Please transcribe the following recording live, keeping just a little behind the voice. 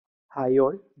Hi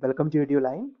all, welcome to video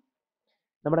line.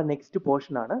 നമ്മുടെ next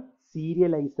portion ആണ്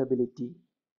serializability.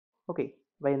 Okay,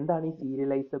 അപ്പോൾ എന്താണ് ഈ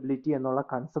സീരിയലൈസബിലിറ്റി എന്നുള്ള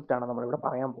കൺസെപ്റ്റ് ആണ് നമ്മളിവിടെ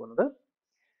പറയാൻ പോകുന്നത്.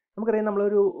 നമുക്കറിയാം,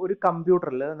 നമ്മളൊരു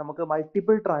കമ്പ്യൂട്ടറിൽ നമുക്ക്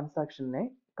മൾട്ടിപ്പിൾ ട്രാൻസാക്ഷനെ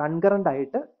കൺകറന്റ്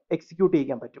ആയിട്ട് എക്സിക്യൂട്ട്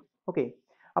ചെയ്യാൻ പറ്റും. ഓക്കെ,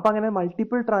 അപ്പോൾ അങ്ങനെ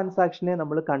മൾട്ടിപ്പിൾ ട്രാൻസാക്ഷനെ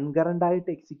നമ്മൾ കൺകറന്റ്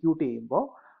ആയിട്ട് എക്സിക്യൂട്ട് ചെയ്യുമ്പോൾ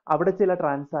അവിടെ ചില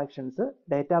ട്രാൻസാക്ഷൻസ്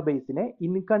ഡാറ്റാബേസിനെ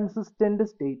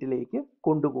ഇൻകൺസിസ്റ്റന്റ് സ്റ്റേറ്റിലേക്ക്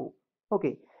കൊണ്ടുപോകും.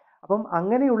 ഓക്കെ, അപ്പം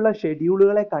അങ്ങനെയുള്ള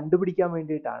ഷെഡ്യൂളുകളെ കണ്ടുപിടിക്കാൻ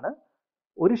വേണ്ടിയിട്ടാണ്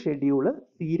ഒരു ഷെഡ്യൂള്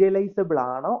സീരിയലൈസബിൾ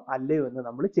ആണോ അല്ലയോ എന്ന്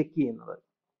നമ്മൾ ചെക്ക് ചെയ്യുന്നത്.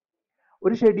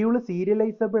 ഒരു ഷെഡ്യൂൾ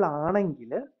സീരിയലൈസബിൾ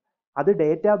ആണെങ്കിൽ അത്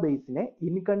ഡാറ്റാബേസിനെ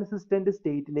ഇൻകൺസിസ്റ്റന്റ്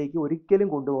സ്റ്റേറ്റിലേക്ക് ഒരിക്കലും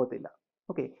കൊണ്ടുപോകത്തില്ല.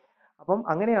 ഓക്കെ, അപ്പം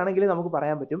അങ്ങനെയാണെങ്കിൽ നമുക്ക്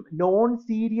പറയാൻ പറ്റും നോൺ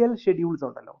സീരിയൽ ഷെഡ്യൂൾസ്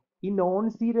ഉണ്ടല്ലോ, ഈ നോൺ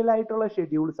സീരിയൽ ആയിട്ടുള്ള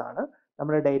ഷെഡ്യൂൾസ് ആണ്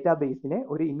നമ്മുടെ ഡാറ്റാബേസിനെ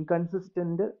ഒരു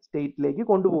ഇൻകൺസിസ്റ്റന്റ് സ്റ്റേറ്റിലേക്ക്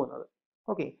കൊണ്ടുപോകുന്നത്.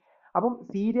 ഓക്കെ, അപ്പം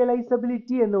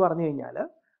സീരിയലൈസബിലിറ്റി എന്ന് പറഞ്ഞു കഴിഞ്ഞാൽ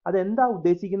അതെന്താ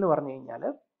ഉദ്ദേശിക്കുന്നത് പറഞ്ഞു കഴിഞ്ഞാൽ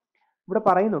ഇവിടെ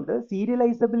പറയുന്നുണ്ട്,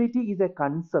 serializability is A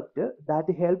concept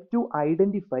that help to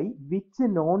identify which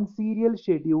non serial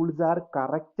schedules are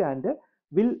correct and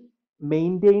will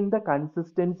maintain the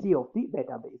consistency of the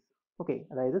database. Okay,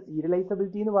 അതായത്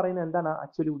സീരിയലൈസബിലിറ്റി എന്ന് പറയുന്നത് എന്താണ്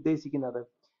ആക്ച്വലി ഉദ്ദേശിക്കുന്നത്?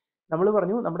 നമ്മൾ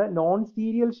പറഞ്ഞു നമ്മുടെ നോൺ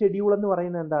സീരിയൽ ഷെഡ്യൂൾ എന്ന്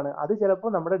പറയുന്നത് എന്താണ്, അത്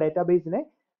ചിലപ്പോൾ നമ്മുടെ ഡാറ്റാബേസിനെ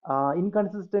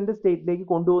ഇൻകൺസിസ്റ്റന്റ് സ്റ്റേറ്റിലേക്ക്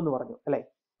കൊണ്ടുപോകുമെന്ന് പറഞ്ഞു അല്ലെ.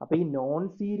 അപ്പൊ ഈ നോൺ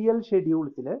സീരിയൽ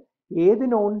ഷെഡ്യൂൾസിൽ ഏത്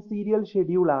നോൺ സീരിയൽ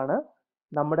ഷെഡ്യൂൾ ആണ്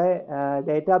നമ്മുടെ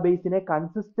ഡാറ്റാബേസിനെ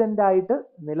കൺസിസ്റ്റന്റ് ആയിട്ട്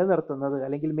നിലനിർത്തുന്നത്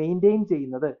അല്ലെങ്കിൽ മെയിൻറ്റെയിൻ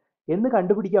ചെയ്യുന്നത് എന്ന്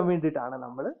കണ്ടുപിടിക്കാൻ വേണ്ടിയിട്ടാണ്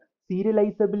നമ്മൾ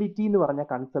സീരിയലൈസബിലിറ്റി എന്ന് പറഞ്ഞ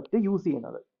കൺസെപ്റ്റ് യൂസ്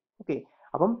ചെയ്യുന്നത്. ഓക്കെ,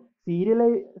 അപ്പം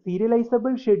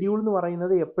സീരിയലൈസബിൾ ഷെഡ്യൂൾ എന്ന്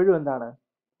പറയുന്നത് എപ്പോഴും എന്താണ്,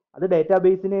 അത്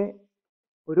ഡാറ്റാബേസിനെ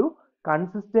ഒരു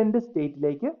കൺസിസ്റ്റന്റ്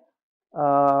സ്റ്റേറ്റിലേക്ക്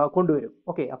കൊണ്ടുവരും.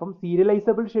 ഓക്കെ, അപ്പം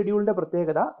സീരിയലൈസബിൾ ഷെഡ്യൂളിന്റെ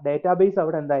പ്രത്യേകത ഡാറ്റാബേസ്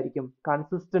അവിടെ എന്തായിരിക്കും,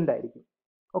 കൺസിസ്റ്റന്റ് ആയിരിക്കും.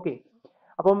 ഓക്കെ,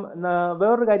 അപ്പം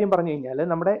വേറൊരു കാര്യം പറഞ്ഞു കഴിഞ്ഞാൽ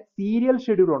നമ്മുടെ സീരിയൽ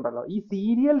ഷെഡ്യൂൾ ഉണ്ടല്ലോ, ഈ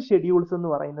സീരിയൽ ഷെഡ്യൂൾസ് എന്ന്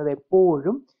പറയുന്നത്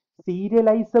എപ്പോഴും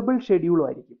സീരിയലൈസബിൾ ഷെഡ്യൂളും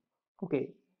ആയിരിക്കും. ഓക്കെ,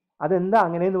 അതെന്താ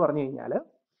അങ്ങനെയെന്ന് പറഞ്ഞു കഴിഞ്ഞാൽ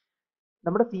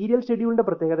നമ്മുടെ സീരിയൽ ഷെഡ്യൂളിന്റെ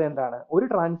പ്രത്യേകത എന്താണ്, ഒരു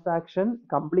ട്രാൻസാക്ഷൻ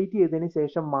കംപ്ലീറ്റ് ചെയ്തതിന്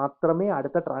ശേഷം മാത്രമേ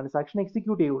അടുത്ത ട്രാൻസാക്ഷൻ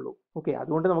എക്സിക്യൂട്ട് ചെയ്യുള്ളൂ. ഓക്കെ,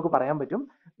 അതുകൊണ്ട് നമുക്ക് പറയാൻ പറ്റും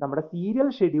നമ്മുടെ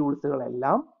സീരിയൽ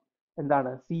ഷെഡ്യൂൾസുകളെല്ലാം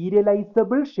എന്താണ്,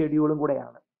 സീരിയലൈസബിൾ ഷെഡ്യൂളും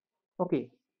കൂടെയാണ്. ഓക്കെ,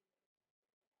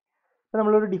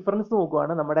 നമ്മളൊരു ഡിഫറൻസ്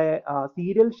നോക്കുകയാണ്, നമ്മുടെ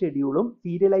സീരിയൽ ഷെഡ്യൂളും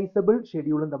സീരിയലൈസബിൾ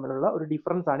ഷെഡ്യൂളും തമ്മിലുള്ള ഒരു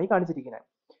ഡിഫറൻസ് ആണ് ഈ കാണിച്ചിരിക്കുന്നത്.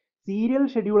 സീരിയൽ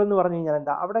ഷെഡ്യൂൾ എന്ന് പറഞ്ഞു കഴിഞ്ഞാൽ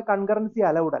എന്താ, അവിടെ കൺകറൻസി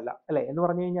അലൗഡ് അല്ല അല്ലെ. എന്ന്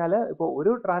പറഞ്ഞു കഴിഞ്ഞാൽ ഇപ്പോൾ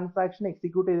ഒരു ട്രാൻസാക്ഷൻ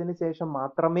എക്സിക്യൂട്ട് ചെയ്തതിന് ശേഷം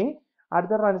മാത്രമേ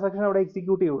അടുത്ത ട്രാൻസാക്ഷൻ അവിടെ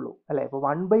എക്സിക്യൂട്ട് ചെയ്യുള്ളൂ അല്ലെ. ഇപ്പോൾ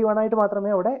 1 by 1 ആയിട്ട്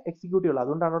മാത്രമേ അവിടെ എക്സിക്യൂട്ട് ചെയ്യുള്ളൂ.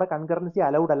 അതുകൊണ്ടാണ് അവിടെ കൺകറൻസി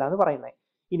അലൗഡ് അല്ല എന്ന് പറയുന്നത്.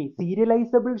 ഇനി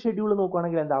സീരിയലൈസബിൾ ഷെഡ്യൂൾ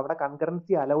നോക്കുകയാണെങ്കിൽ എന്താ, അവിടെ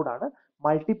കൺകറൻസി അലൗഡ് ആണ്.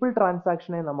 മൾട്ടിപ്പിൾ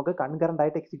ട്രാൻസാക്ഷനെ നമുക്ക് കൺകറന്റ്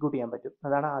ആയിട്ട് എക്സിക്യൂട്ട് ചെയ്യാൻ പറ്റും.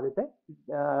 അതാണ് ആദ്യത്തെ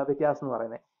വ്യത്യാസം എന്ന്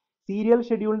പറയുന്നത്. സീരിയൽ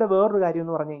ഷെഡ്യൂളിന്റെ വേറൊരു കാര്യം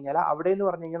എന്ന് പറഞ്ഞു കഴിഞ്ഞാൽ അവിടെ എന്ന്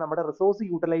പറഞ്ഞു കഴിഞ്ഞാൽ നമ്മുടെ റിസോഴ്സ്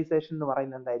യൂട്ടിലൈസേഷൻ എന്ന്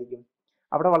പറയുന്നത് എന്തായിരിക്കും,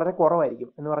 അവിടെ വളരെ കുറവായിരിക്കും.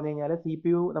 എന്ന് പറഞ്ഞു കഴിഞ്ഞാൽ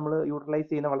CPU നമ്മൾ യൂട്ടിലൈസ്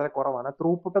ചെയ്യുന്ന വളരെ കുറവാണ്.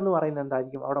 ത്രൂപുട്ട് എന്ന് പറയുന്നത്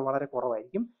എന്തായിരിക്കും, അവിടെ വളരെ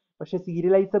കുറവായിരിക്കും. പക്ഷേ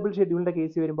സീരിയലൈസബിൾ ഷെഡ്യൂളിന്റെ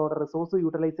കേസ് വരുമ്പോൾ അവിടെ റിസോഴ്സ്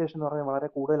യൂട്ടിലൈസേഷൻ എന്ന് പറഞ്ഞാൽ വളരെ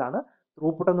കൂടുതലാണ്,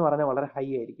 ത്രൂപുട്ട് എന്ന് പറഞ്ഞാൽ വളരെ ഹൈ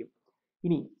ആയിരിക്കും.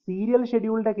 ഇനി സീരിയൽ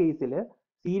ഷെഡ്യൂളിന്റെ കേസിൽ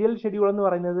സീരിയൽ ഷെഡ്യൂൾ എന്ന്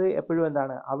പറയുന്നത് എപ്പോഴും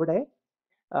എന്താണ്, അവിടെ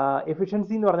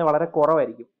എഫിഷ്യൻസി എന്ന് പറഞ്ഞാൽ വളരെ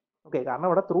കുറവായിരിക്കും. ഓക്കെ, കാരണം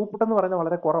അവിടെ ത്രൂപുട്ട് എന്ന് പറയുന്നത്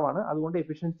വളരെ കുറവാണ്, അതുകൊണ്ട്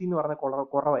എഫിഷ്യൻസി എന്ന് പറഞ്ഞാൽ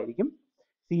കുറവായിരിക്കും.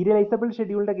 സീരിയലൈസബിൾ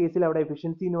ഷെഡ്യൂളിന്റെ കേസിൽ അവിടെ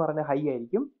എഫിഷ്യൻസി എന്ന് പറഞ്ഞാൽ ഹൈ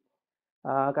ആയിരിക്കും.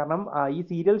 കാരണം ഈ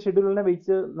സീരിയൽ ഷെഡ്യൂളിനെ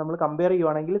വെച്ച് നമ്മൾ കമ്പയർ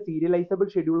ചെയ്യുവാണെങ്കിൽ സീരിയലൈസബിൾ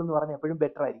ഷെഡ്യൂൾ എന്ന് പറഞ്ഞാൽ എപ്പോഴും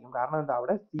ബെറ്റർ ആയിരിക്കും. കാരണം എന്താ,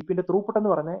 അവിടെ CPU ത്രൂപുട്ട്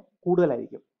എന്ന് പറഞ്ഞാൽ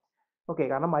കൂടുതലായിരിക്കും. ഓക്കെ,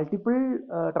 കാരണം മൾട്ടിപ്പിൾ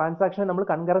ട്രാൻസാക്ഷൻ നമ്മൾ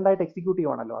കൺകറന്റ് ആയിട്ട് എക്സിക്യൂട്ട്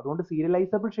ചെയ്യുവാണല്ലോ, അതുകൊണ്ട്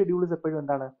സീരിയലൈസബിൾ ഷെഡ്യൂൾസ് എപ്പോഴും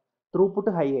എന്താണ്,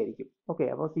 ത്രൂപുട്ട് ഹൈ ആയിരിക്കും. ഓക്കെ,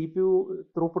 അപ്പോൾ CPU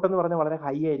ത്രൂപുട്ട് എന്ന് പറഞ്ഞാൽ വളരെ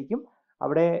ഹൈ ആയിരിക്കും,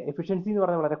 അവിടെ എഫിഷ്യൻസി എന്ന്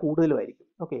പറഞ്ഞാൽ വളരെ കൂടുതലുമായിരിക്കും.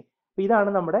 ഓക്കെ, അപ്പോൾ ഇതാണ്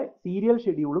നമ്മുടെ സീരിയൽ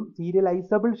ഷെഡ്യൂളും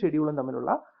സീരിയലൈസബിൾ ഷെഡ്യൂളും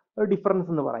തമ്മിലുള്ള ഒരു ഡിഫറൻസ്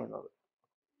എന്ന് പറയുന്നത്.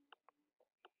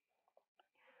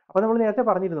 അപ്പോൾ നമ്മൾ നേരത്തെ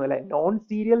പറഞ്ഞിരുന്നു അല്ലെ, നോൺ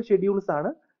സീരിയൽ ഷെഡ്യൂൾസ്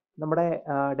ആണ് നമ്മുടെ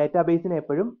ഡാറ്റാബേസിനെ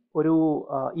എപ്പോഴും ഒരു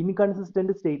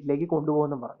ഇൻകൺസിസ്റ്റന്റ് സ്റ്റേറ്റിലേക്ക്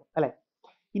കൊണ്ടുപോകുന്നു പറഞ്ഞു അല്ലെ.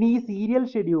 ഇനി ഈ സീരിയൽ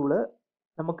ഷെഡ്യൂള്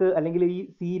നമുക്ക് അല്ലെങ്കിൽ ഈ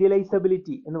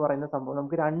സീരിയലൈസബിലിറ്റി എന്ന് പറയുന്ന സംഭവം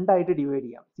നമുക്ക് രണ്ടായിട്ട് ഡിവൈഡ്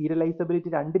ചെയ്യാം.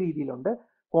 സീരിയലൈസബിലിറ്റി രണ്ട് രീതിയിലുണ്ട്.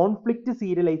 കോൺഫ്ലിക്റ്റ്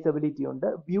സീരിയലൈസബിലിറ്റി ഉണ്ട്,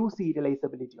 വ്യൂ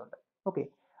സീരിയലൈസബിലിറ്റി ഉണ്ട്. ഓക്കെ,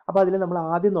 അപ്പൊ അതിൽ നമ്മൾ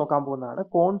ആദ്യം നോക്കാൻ പോകുന്നതാണ്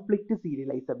കോൺഫ്ലിക്റ്റ്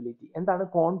സീരിയലൈസബിലിറ്റി. എന്താണ്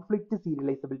കോൺഫ്ലിക്റ്റ്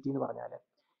സീരിയലൈസബിലിറ്റി എന്ന് പറഞ്ഞാൽ,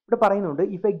 ഇവിടെ പറയുന്നുണ്ട്,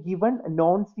 if A given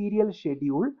non serial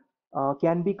schedule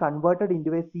can be converted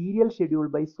into a serial schedule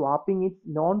by swapping its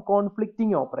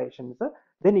non-conflicting operations,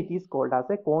 then it is called as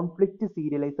a conflict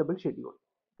serializable schedule.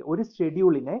 ഒരു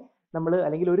ഷെഡ്യൂളിനെ നമ്മൾ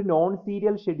അല്ലെങ്കിൽ ഒരു non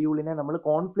serial ഷെഡ്യൂളിനെ നമ്മൾ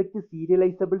conflict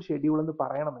serializable schedule എന്ന്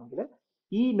പറയണമെങ്കിൽ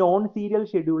ഈ non serial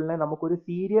ഷെഡ്യൂളിനെ നമുക്കൊരു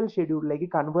serial ഷെഡ്യൂളിലേക്ക്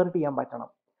convert ചെയ്യാൻ പറ്റണം.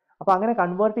 അപ്പൊ അങ്ങനെ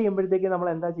കൺവേർട്ട് ചെയ്യുമ്പോഴത്തേക്ക് നമ്മൾ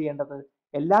എന്താ ചെയ്യേണ്ടത്,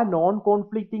 എല്ലാ നോൺ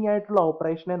കോൺഫ്ലിക്റ്റിംഗ് ആയിട്ടുള്ള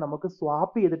ഓപ്പറേഷനെ നമുക്ക്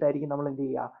സ്വാപ്പ് ചെയ്തിട്ടായിരിക്കും നമ്മൾ എന്ത്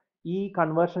ചെയ്യുക, ഈ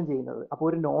കൺവേർഷൻ ചെയ്യുന്നത്. അപ്പോൾ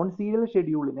ഒരു നോൺ സീരിയൽ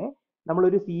ഷെഡ്യൂളിനെ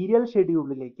നമ്മളൊരു സീരിയൽ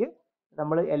ഷെഡ്യൂളിലേക്ക്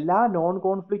നമ്മൾ എല്ലാ നോൺ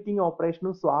കോൺഫ്ലിക്റ്റിംഗ്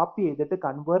ഓപ്പറേഷനും സ്വാപ്പ് ചെയ്തിട്ട്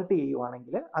കൺവേർട്ട്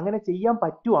ചെയ്യുവാണെങ്കിൽ, അങ്ങനെ ചെയ്യാൻ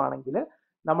പറ്റുവാണെങ്കിൽ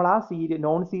നമ്മൾ ആ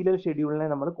നോൺ സീരിയൽ ഷെഡ്യൂളിനെ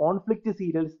നമ്മൾ കോൺഫ്ലിക്റ്റ്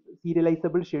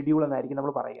സീരിയലൈസബിൾ ഷെഡ്യൂൾ എന്നായിരിക്കും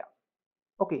നമ്മൾ പറയുക.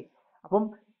 ഓക്കെ, അപ്പം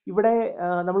ഇവിടെ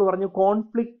നമ്മൾ പറഞ്ഞു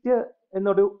കോൺഫ്ലിക്റ്റ്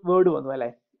എന്നൊരു വേർഡ് വന്നു അല്ലെ.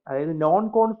 അതായത് നോൺ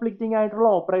കോൺഫ്ലിക്റ്റിംഗ് ആയിട്ടുള്ള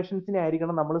ഓപ്പറേഷൻസിനെ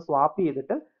ആയിരിക്കണം നമ്മൾ സ്വാപ്പ്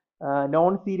ചെയ്തിട്ട്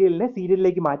നോൺ സീരിയലിനെ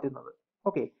സീരിയലിലേക്ക് മാറ്റുന്നത്.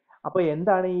 ഓക്കെ, അപ്പൊ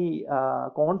എന്താണ് ഈ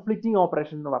കോൺഫ്ലിക്റ്റിംഗ്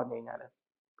ഓപ്പറേഷൻ എന്ന് പറഞ്ഞു കഴിഞ്ഞാൽ?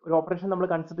 ഒരു ഓപ്പറേഷൻ നമ്മൾ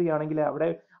കൺസിഡർ ചെയ്യുകയാണെങ്കിൽ അവിടെ,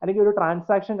 അല്ലെങ്കിൽ ഒരു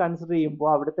ട്രാൻസാക്ഷൻ കൺസിഡർ ചെയ്യുമ്പോൾ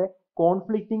അവിടുത്തെ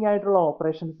കോൺഫ്ലിക്റ്റിംഗ് ആയിട്ടുള്ള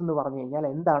ഓപ്പറേഷൻസ് എന്ന് പറഞ്ഞു കഴിഞ്ഞാൽ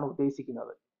എന്താണ്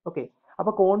ഉദ്ദേശിക്കുന്നത്? ഓക്കെ,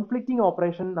 അപ്പൊ കോൺഫ്ലിക്റ്റിംഗ്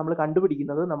ഓപ്പറേഷൻ നമ്മൾ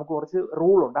കണ്ടുപിടിക്കുന്നത്, നമുക്ക് കുറച്ച്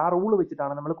റൂൾ ഉണ്ട്. ആ റൂൾ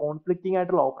വെച്ചിട്ടാണ് നമ്മൾ കോൺഫ്ലിക്റ്റിംഗ്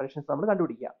ആയിട്ടുള്ള ഓപ്പറേഷൻസ് നമ്മൾ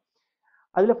കണ്ടുപിടിക്കുക.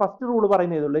 അതിൽ ഫസ്റ്റ് റൂൾ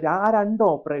പറയുന്നതേ ആ രണ്ട്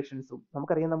ഓപ്പറേഷൻസും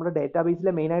നമുക്കറിയാം. നമ്മുടെ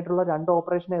ഡേറ്റാബേസിലെ മെയിൻ ആയിട്ടുള്ള രണ്ട്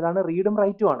ഓപ്പറേഷൻ ഏതാണ്? റീഡും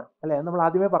റൈറ്റും ആണ് അല്ലെ. നമ്മൾ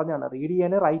ആദ്യമേ പറഞ്ഞാണ് റീഡ്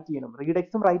ചെയ്യാനും റൈറ്റ് ചെയ്യണം. റീഡ്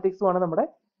എക്സും റൈറ്റ് എക്സും ആണ് നമ്മുടെ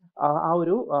ആ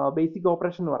ഒരു ബേസിക്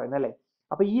ഓപ്പറേഷൻ എന്ന് പറയുന്നത് അല്ലെ.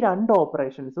 അപ്പൊ ഈ രണ്ട്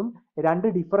ഓപ്പറേഷൻസും രണ്ട്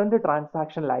ഡിഫറെന്റ്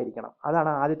ട്രാൻസാക്ഷനിലായിരിക്കണം.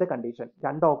 അതാണ് ആദ്യത്തെ കണ്ടീഷൻ.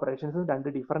 രണ്ട് ഓപ്പറേഷൻസും രണ്ട്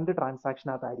ഡിഫറെന്റ്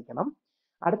ട്രാൻസാക്ഷനകത്തായിരിക്കണം.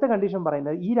 അടുത്ത കണ്ടീഷൻ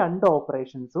പറയുന്നത് ഈ രണ്ട്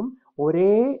ഓപ്പറേഷൻസും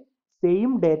ഒരേ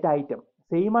സെയിം ഡേറ്റ ഐറ്റം,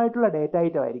 സെയിം ആയിട്ടുള്ള ഡേറ്റ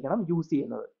ഐറ്റം ആയിരിക്കണം യൂസ്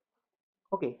ചെയ്യുന്നത്.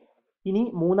 ഓക്കെ, ഇനി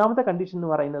മൂന്നാമത്തെ കണ്ടീഷൻ എന്ന്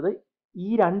പറയുന്നത് ഈ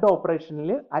രണ്ട്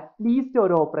ഓപ്പറേഷനിൽ അറ്റ്ലീസ്റ്റ്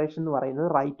ഒരു ഓപ്പറേഷൻ എന്ന് പറയുന്നത്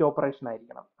റൈറ്റ് ഓപ്പറേഷൻ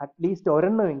ആയിരിക്കണം. അറ്റ്ലീസ്റ്റ്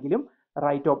ഒരെണ്ണമെങ്കിലും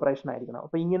റൈറ്റ് ഓപ്പറേഷൻ ആയിരിക്കണം.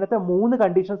 അപ്പൊ ഇങ്ങനത്തെ മൂന്ന്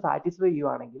കണ്ടീഷൻ സാറ്റിസ്ഫൈ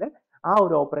ചെയ്യുവാണെങ്കിൽ ആ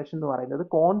ഒരു ഓപ്പറേഷൻ എന്ന് പറയുന്നത്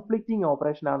കോൺഫ്ലിക്റ്റിംഗ്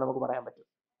ഓപ്പറേഷൻ ആണെന്ന് നമുക്ക് പറയാൻ പറ്റും.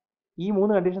 ഈ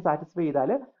മൂന്ന് കണ്ടീഷൻ സാറ്റിസ്ഫൈ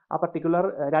ചെയ്താൽ ആ പർട്ടിക്കുലർ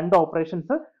രണ്ട്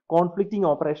ഓപ്പറേഷൻസ് കോൺഫ്ലിക്റ്റിംഗ്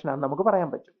ഓപ്പറേഷൻ ആണെന്ന് നമുക്ക് പറയാൻ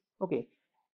പറ്റും. ഓക്കെ,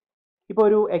 ഇപ്പൊ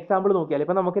ഒരു എക്സാമ്പിൾ നോക്കിയാൽ,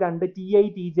 ഇപ്പൊ നമുക്ക് രണ്ട് TI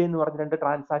TJ എന്ന് പറഞ്ഞ രണ്ട്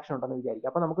ട്രാൻസാക്ഷൻ ഉണ്ടെന്ന് വിചാരിക്കുക.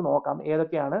 അപ്പൊ നമുക്ക് നോക്കാം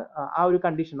ഏതൊക്കെയാണ് ആ ഒരു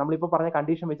കണ്ടീഷൻ. നമ്മളിപ്പോ പറഞ്ഞ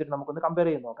കണ്ടീഷൻ വെച്ചിട്ട് നമുക്കൊന്ന് കമ്പയർ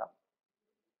ചെയ്ത് നോക്കാം.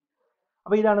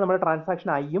 അപ്പൊ ഇതാണ് നമ്മുടെ ട്രാൻസാക്ഷൻ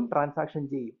ഐയും ട്രാൻസാക്ഷൻ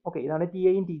ജെയും. ഓക്കെ, ഇതാണ്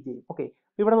TIയും TJയും. ഓക്കെ,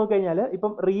 ഇവിടെ നോക്കി കഴിഞ്ഞാൽ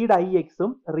ഇപ്പം റീഡ്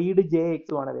IXും റീഡ്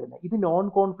JXും ആണ് വരുന്നത്. ഇത് നോൺ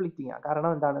കോൺഫ്ലിക്റ്റിംഗ് ആണ്.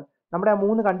 കാരണം എന്താണ്? നമ്മുടെ ആ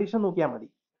മൂന്ന് കണ്ടീഷൻ നോക്കിയാൽ മതി.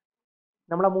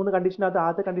 നമ്മൾ ആ മൂന്ന് കണ്ടീഷനകത്ത്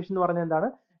ആദ്യത്തെ കണ്ടീഷൻ എന്ന് പറഞ്ഞാൽ എന്താണ്?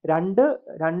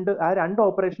 രണ്ട്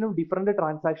ഓപ്പറേഷനും ഡിഫറെന്റ്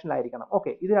ട്രാൻസാക്ഷനിലായിരിക്കണം.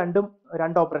 ഓക്കെ, ഇത്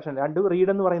രണ്ട് ഓപ്പറേഷൻ, രണ്ട്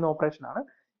റീഡ് എന്ന് പറയുന്ന ഓപ്പറേഷൻ ആണ്.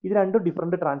 ഇത് രണ്ടും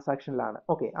ഡിഫറെന്റ് ട്രാൻസാക്ഷനിലാണ്.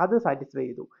 ഓക്കെ, അത് സാറ്റിസ്ഫൈ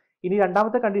ചെയ്തു. ഇനി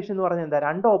രണ്ടാമത്തെ കണ്ടീഷൻ എന്ന് പറഞ്ഞാൽ എന്താ?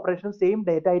 രണ്ട് ഓപ്പറേഷനും സെയിം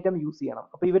ഡേറ്റ ഐറ്റം യൂസ് ചെയ്യണം.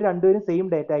 അപ്പൊ ഇവർ രണ്ടുപേരും സെയിം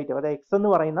ഡേറ്റ ഐറ്റം, അതായത് എക്സ് എന്ന്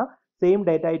പറയുന്ന സെയിം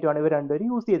ഡേറ്റ ഐറ്റം ആണ് ഇവർ രണ്ടുപേരും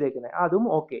യൂസ് ചെയ്തേക്കുന്നത്. അതും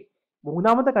ഓക്കെ.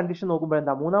 മൂന്നാമത്തെ കണ്ടീഷൻ നോക്കുമ്പോൾ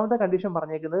എന്താ? മൂന്നാമത്തെ കണ്ടീഷൻ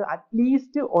പറഞ്ഞേക്കുന്നത്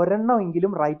അറ്റ്ലീസ്റ്റ്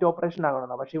ഒരെണ്ണമെങ്കിലും റൈറ്റ് ഓപ്പറേഷൻ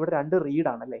ആകണമെന്നാണ്. പക്ഷെ ഇവിടെ രണ്ട് റീഡ്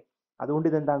ആണല്ലേ, അതുകൊണ്ട്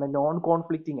ഇതെന്താണ്? നോൺ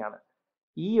കോൺഫ്ലിക്റ്റിംഗ് ആണ്.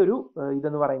 ഈ ഒരു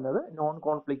ഇതെന്ന് പറയുന്നത് നോൺ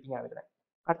കോൺഫ്ലിക്റ്റിംഗ് ആണ് ഇതിനെ.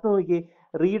 അടുത്ത നോക്കി,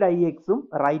 റീഡ് IXും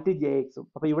റൈറ്റ് JXും.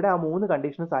 അപ്പൊ ഇവിടെ ആ മൂന്ന്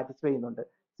കണ്ടീഷനും സാറ്റിസ്ഫൈ ചെയ്യുന്നുണ്ട്.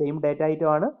 സെയിം ഡേറ്റ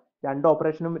ഐറ്റം ആണ്, രണ്ട്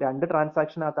ഓപ്പറേഷനും രണ്ട്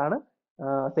ട്രാൻസാക്ഷനകത്താണ്,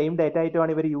 സെയിം ഡേറ്റ ഐറ്റം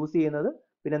ആണ് ഇവർ യൂസ് ചെയ്യുന്നത്.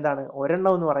 പിന്നെന്താണ്?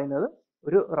 ഒരെണ്ണം എന്ന് പറയുന്നത്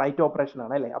ഒരു റൈറ്റ് ഓപ്പറേഷൻ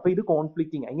ആണ് അല്ലെ. അപ്പൊ ഇത്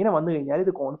കോൺഫ്ലിക്റ്റിംഗ്. ഇങ്ങനെ വന്നു കഴിഞ്ഞാൽ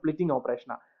ഇത് കോൺഫ്ലിക്റ്റിംഗ് ഓപ്പറേഷൻ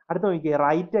ആണ്. അടുത്ത നോക്കിയേ,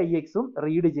 റൈറ്റ് IXും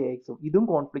റീഡ് JXും. ഇതും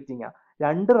കോൺഫ്ലിക്റ്റിംഗ് ആണ്.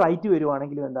 രണ്ട് റൈറ്റ്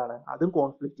വരുവാണെങ്കിലും എന്താണ്? അതും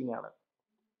കോൺഫ്ലിക്റ്റിംഗ് ആണ്.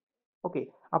 ഓക്കെ,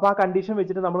 അപ്പൊ ആ കണ്ടീഷൻ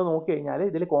വെച്ചിട്ട് നമ്മൾ നോക്കി കഴിഞ്ഞാൽ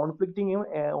ഇതിൽ കോൺഫ്ലിക്റ്റിംഗ്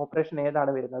ഓപ്പറേഷൻ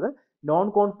ഏതാണ് വരുന്നത്, നോൺ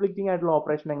കോൺഫ്ലിക്റ്റിംഗ് ആയിട്ടുള്ള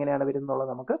ഓപ്പറേഷൻ എങ്ങനെയാണ് വരുന്നത്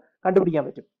നമുക്ക് കണ്ടുപിടിക്കാൻ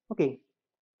പറ്റും. ഓക്കെ,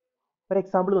 ഒരു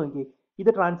എക്സാമ്പിൾ നോക്കി. ഇത്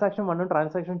ട്രാൻസാക്ഷൻ 1ഉം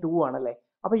ട്രാൻസാക്ഷൻ 2ഉം ആണല്ലേ.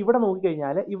 അപ്പൊ ഇവിടെ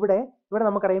നോക്കിക്കഴിഞ്ഞാൽ ഇവിടെ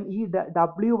നമുക്കറിയാം ഈ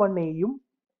W1A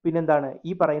പിന്നെന്താണ്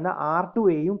ഈ പറയുന്ന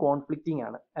R2A കോൺഫ്ലിക്റ്റിംഗ്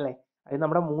ആണ് അല്ലെ. അത്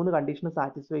നമ്മുടെ മൂന്ന് കണ്ടീഷൻ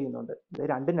സാറ്റിസ്ഫൈ ചെയ്യുന്നുണ്ട്. ഇത്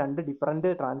രണ്ട് ഡിഫറെന്റ്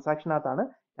ട്രാൻസാക്ഷനകത്താണ്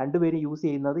രണ്ടുപേരും യൂസ്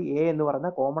ചെയ്യുന്നത്. A എന്ന് പറയുന്ന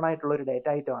കോമൺ ആയിട്ടുള്ള ഒരു ഡേറ്റ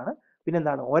ഐറ്റം ആണ്.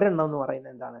 പിന്നെന്താണ്? ഒരെണ്ണം എന്ന്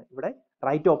പറയുന്നത് എന്താണ്? ഇവിടെ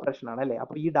റൈറ്റ് ഓപ്പറേഷൻ ആണ് അല്ലെ.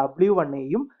 അപ്പൊ ഈ W1A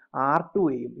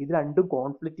R2A ഇത് രണ്ടും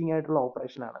കോൺഫ്ലിക്റ്റിംഗ് ആയിട്ടുള്ള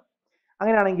ഓപ്പറേഷൻ ആണ്.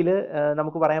 അങ്ങനെയാണെങ്കിൽ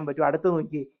നമുക്ക് പറയാൻ പറ്റും. അടുത്ത്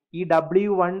നോക്കി, ഈ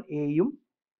W1A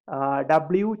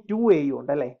W2A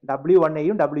ഉണ്ട് അല്ലെ. W1A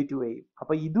W2A.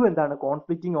 അപ്പൊ ഇതും എന്താണ്?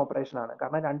 കോൺഫ്ലിക്റ്റിംഗ് ഓപ്പറേഷൻ ആണ്.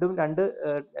 കാരണം രണ്ടും രണ്ട്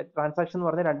ട്രാൻസാക്ഷൻ എന്ന്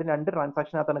പറഞ്ഞാൽ രണ്ട്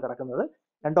ട്രാൻസാക്ഷനകത്താണ് കിടക്കുന്നത്.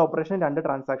 രണ്ട് ഓപ്പറേഷൻ രണ്ട്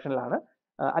ട്രാൻസാക്ഷനിലാണ്.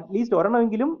 At least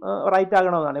ഒരെണ്ണമെങ്കിലും right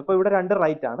ആകണമെന്നാണ്. ഇപ്പൊ ഇവിടെ രണ്ട്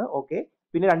റൈറ്റ് ആണ്. ഓക്കെ,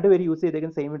 പിന്നെ രണ്ടുപേരും യൂസ്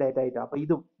ചെയ്തേക്കുന്ന സെയിം ഡേറ്റ ആയിട്ടാണ്. അപ്പൊ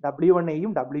ഇതും W1A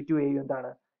W2A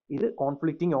എന്താണ്? ഇത്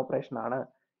കോൺഫ്ലിക്റ്റിംഗ് ഓപ്പറേഷൻ ആണ്.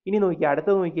 ഇനി നോക്കിയേ,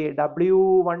 അടുത്തത് നോക്കിയേ,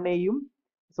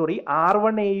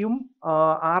 R1A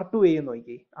R2A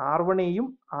നോക്കിയേ, R1A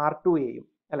R2A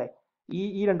അല്ലെ.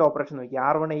 ഈ രണ്ട് ഓപ്പറേഷൻ നോക്കി,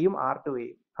 R1A R2A.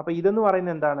 അപ്പൊ ഇതെന്ന്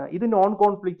പറയുന്നത് എന്താണ്? ഇത് നോൺ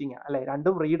കോൺഫ്ലിക്റ്റിംഗ് അല്ലെ,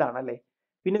 രണ്ടും റീഡ് ആണ് അല്ലെ.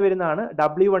 പിന്നെ വരുന്നതാണ്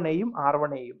W1A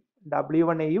R1A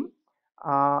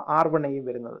R1A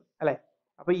വരുന്നത് അല്ലെ.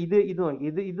 അപ്പൊ ഇത് നോക്കി,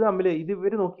 ഇത് തമ്മിൽ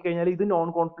ഇവർ നോക്കിക്കഴിഞ്ഞാൽ ഇത് നോൺ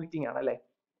കോൺഫ്ലിക്റ്റിംഗ് ആണ് അല്ലെ.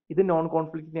 ഇത് നോൺ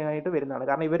കോൺഫ്ലിക്റ്റിംഗ് ആയിട്ട് വരുന്നതാണ്.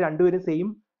 കാരണം ഇവർ രണ്ടുപേരും സെയിം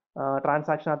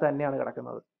ട്രാൻസാക്ഷനകത്ത് തന്നെയാണ്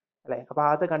കിടക്കുന്നത് അല്ലെ. അപ്പൊ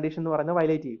ആദ്യത്തെ കണ്ടീഷൻ എന്ന് പറയുന്നത്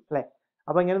വയലേറ്റ് ചെയ്യും അല്ലെ.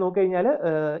 അപ്പൊ ഇങ്ങനെ നോക്കിക്കഴിഞ്ഞാൽ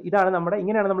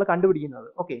ഇങ്ങനെയാണ് നമ്മൾ കണ്ടുപിടിക്കുന്നത്.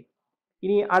 ഓക്കെ,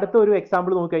 ഇനി അടുത്ത ഒരു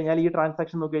എക്സാമ്പിൾ നോക്കിക്കഴിഞ്ഞാൽ, ഈ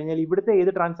ട്രാൻസാക്ഷൻ നോക്കിക്കഴിഞ്ഞാൽ ഇവിടുത്തെ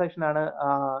ഏത് ട്രാൻസാക്ഷൻ ആണ്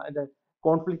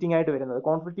കോൺഫ്ലിക്റ്റിംഗ് ആയിട്ട് വരുന്നത്?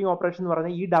 കോൺഫ്ലിക്റ്റിംഗ് ഓപ്പറേഷൻ എന്ന്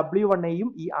പറഞ്ഞാൽ ഈ W1A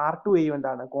ഈ R2A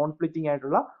എന്താണ്? കോൺഫ്ലിക്റ്റിംഗ്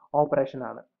ആയിട്ടുള്ള ഓപ്പറേഷൻ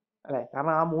ആണ് അല്ലെ.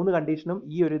 കാരണം ആ മൂന്ന് കണ്ടീഷനും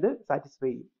ഈ ഒരു ഇത് സാറ്റിസ്ഫൈ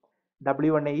ചെയ്യും.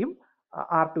 W1A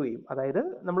R2യും, അതായത്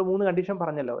നമ്മൾ 3 കണ്ടീഷൻ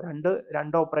പറഞ്ഞല്ലോ,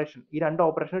 രണ്ട് ഓപ്പറേഷൻ, ഈ രണ്ട്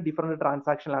ഓപ്പറേഷൻ ഡിഫറെന്റ്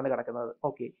ട്രാൻസാക്ഷനിലാണ് കിടക്കുന്നത്.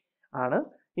 ഓക്കെ ആണ്.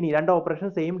 ഇനി രണ്ട് ഓപ്പറേഷൻ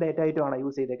സെയിം ഡേറ്റ ആയിട്ടുമാണ്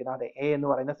യൂസ് ചെയ്തേക്കുന്നത്. അതെ, എ എന്ന്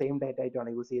പറയുന്ന സെയിം ഡേറ്റ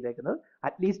ആയിട്ടുമാണ് യൂസ് ചെയ്തേക്കുന്നത്.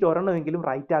 അറ്റ്ലീസ്റ്റ് ഒരെണ്ണമെങ്കിലും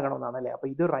റൈറ്റ് ആകണമെന്നാണ് അല്ലേ. അപ്പോൾ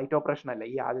ഇത് റൈറ്റ് ഓപ്പറേഷൻ അല്ലേ,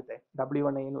 ഈ ആദ്യത്തെ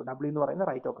W1A എന്ന് പറയുന്ന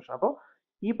റൈറ്റ് ഓപ്പറേഷൻ. അപ്പോൾ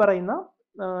ഈ പറയുന്ന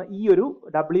ഈ ഒരു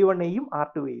W1Aയും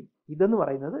R2Aയും ഇതെന്ന്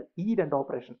പറയുന്നത് ഈ രണ്ട്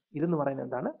ഓപ്പറേഷൻ ഇതെന്ന് പറയുന്നത്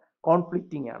എന്താണ്,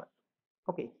 കോൺഫ്ലിക്റ്റിംഗ് ആണ്.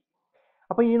 ഓക്കെ,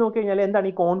 അപ്പൊ ഇനി നോക്കി കഴിഞ്ഞാൽ എന്താണ്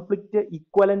ഈ കോൺഫ്ലിക്റ്റ്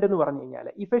ഇക്വലന്റ് എന്ന് പറഞ്ഞു കഴിഞ്ഞാൽ,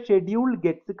 if A schedule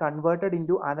gets converted in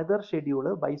to another schedule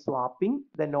by swapping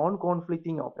the non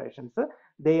conflicting operations,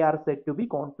 they are set to B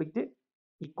conflict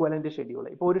equivalent schedule.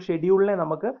 ഇപ്പോൾ ഒരു ഷെഡ്യൂളിനെ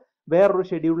നമുക്ക് വേറൊരു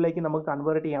ഷെഡ്യൂളിലേക്ക് നമുക്ക്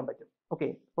കൺവേർട്ട് ചെയ്യാൻ പറ്റും. ഓക്കെ,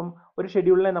 അപ്പം ഒരു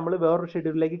ഷെഡ്യൂളിനെ നമ്മൾ വേറൊരു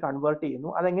ഷെഡ്യൂളിലേക്ക് കൺവേർട്ട് ചെയ്യുന്നു.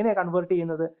 അതെങ്ങനെയാണ് കൺവേർട്ട്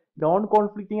ചെയ്യുന്നത്? നോൺ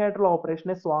കോൺഫ്ലിക്റ്റിംഗ് ആയിട്ടുള്ള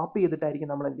ഓപ്പറേഷനെ സ്വാപ്പ് ചെയ്തിട്ടായിരിക്കും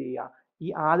നമ്മൾ എന്ത് ചെയ്യുക, ഈ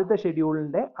ആദ്യത്തെ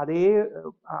ഷെഡ്യൂളിന്റെ അതേ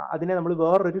അതിനെ നമ്മൾ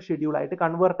വേറൊരു ഷെഡ്യൂളായിട്ട്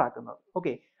കൺവേർട്ട് ആക്കുന്നത്.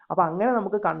 ഓക്കെ, അപ്പൊ അങ്ങനെ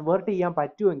നമുക്ക് കൺവേർട്ട് ചെയ്യാൻ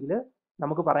പറ്റുമെങ്കിൽ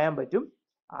നമുക്ക് പറയാൻ പറ്റും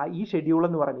ഈ ഷെഡ്യൂൾ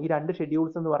എന്ന് പറയുന്നത്, ഈ രണ്ട്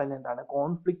ഷെഡ്യൂൾസ് എന്ന് പറയുന്നത് എന്താണ്,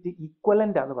 കോൺഫ്ലിക്റ്റ്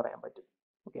ഈക്വലന്റ് ആണെന്ന് പറയാൻ പറ്റും.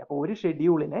 ഓക്കെ, അപ്പോൾ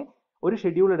ഒരു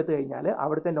ഷെഡ്യൂൾ എടുത്തു കഴിഞ്ഞാൽ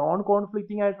അവിടുത്തെ നോൺ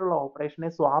കോൺഫ്ലിക്റ്റിംഗ് ആയിട്ടുള്ള ഓപ്പറേഷനെ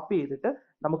സ്വാപ്പ് ചെയ്തിട്ട്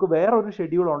നമുക്ക് വേറൊരു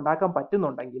ഷെഡ്യൂൾ ഉണ്ടാക്കാൻ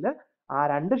പറ്റുന്നുണ്ടെങ്കിൽ ആ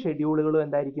രണ്ട് ഷെഡ്യൂളുകളും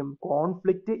എന്തായിരിക്കും,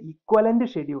 കോൺഫ്ലിക്റ്റ് ഈക്വലന്റ്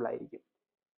ഷെഡ്യൂൾ ആയിരിക്കും.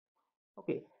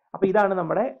 ഓക്കെ, അപ്പൊ ഇതാണ്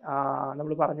നമ്മുടെ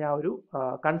നമ്മൾ പറഞ്ഞ ആ ഒരു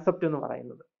കൺസെപ്റ്റ് എന്ന്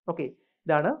പറയുന്നത്. ഓക്കെ,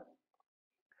 ഇതാണ്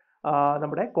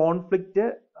നമ്മുടെ കോൺഫ്ലിക്റ്റ്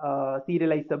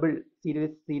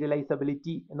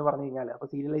സീരിയലൈസബിലിറ്റി എന്ന് പറഞ്ഞു കഴിഞ്ഞാൽ. അപ്പൊ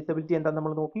സീരിയലൈസബിലിറ്റി എന്താ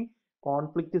നമ്മൾ നോക്കി,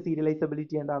 കോൺഫ്ലിക്റ്റ്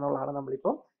സീരിയലൈസബിലിറ്റി എന്താണെന്നുള്ളതാണ്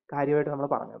നമ്മളിപ്പോൾ കാര്യമായിട്ട് നമ്മൾ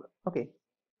പറഞ്ഞത്. ഓക്കെ,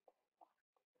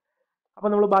 അപ്പൊ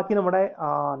നമ്മൾ ബാക്കി നമ്മുടെ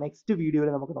നെക്സ്റ്റ് വീഡിയോയിൽ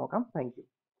നമുക്ക് നോക്കാം. Thank you.